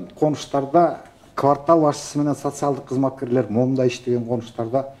өткөн конуштарда квартал башчысы менен социалдык кызматкерлер момундай иштеген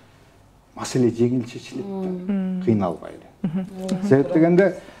конуштарда маселе жеңил чечилет, кыйналбай эле. Себеп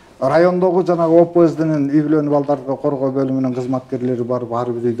дегенде райондогу жанагы ОПСДнын үй бүлөнү балдарга коргоо бөлүмүнүн кызматкерлери барып ар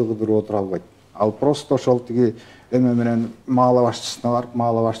бир үйдү кыдырып отура албайт. Ал просто ошол тиги эме менен маала башчысына барып,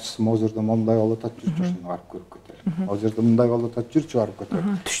 маала башчысы могу жерде момундай болуп атат, жүрчү ошону барып көрүп кетели. Ал жерде мындай болуп атат, жүрчү барып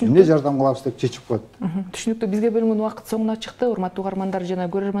көтөрүп. Эмне жардам кылабыз деп чечип коет. Түшүнүктүү. Бизге бөлүнгөн убакыт соңуна чыкты. Урматтуу угармандар жана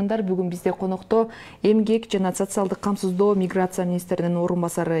көрөрмандар, бүгүн бизде конокто эмгек жана социалдык камсыздоо миграция министринин орун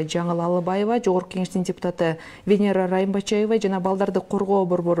басары Жаңыл Алыбаева, жогорку кеңештин депутаты Венера Райымбачаева жана балдарды коргоо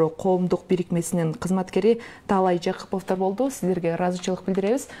борбору коомдук бирикмесинин кызматкери Таалай Жакыповдор болду. Сиздерге ыраазычылык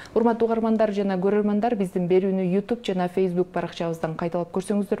билдиребиз. Урматтуу угармандар жана көрөрмандар, биздин берүүнү YouTube жана Facebook баракчабыздан кайталап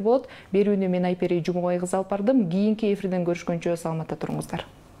көрсөңүздөр болот. Берүүнү мен Айпери Жумабай кызы алып бардым. Кийинки эфирден көрүшкөнчө саламатта туруңуздар.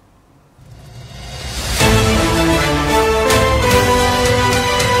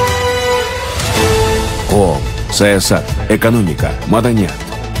 Коом, саясат, экономика, маданият.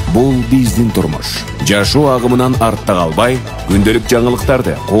 Бул биздин турмуш. Жашоо агымынан артта калбай, күндөлүк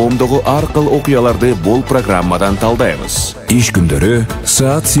жаңылыктарды, коомдогу ар кыл окуяларды бул программадан талдайбыз. Иш күндөрү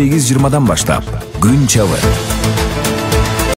саат 8:20 баштап. Күн чабыт.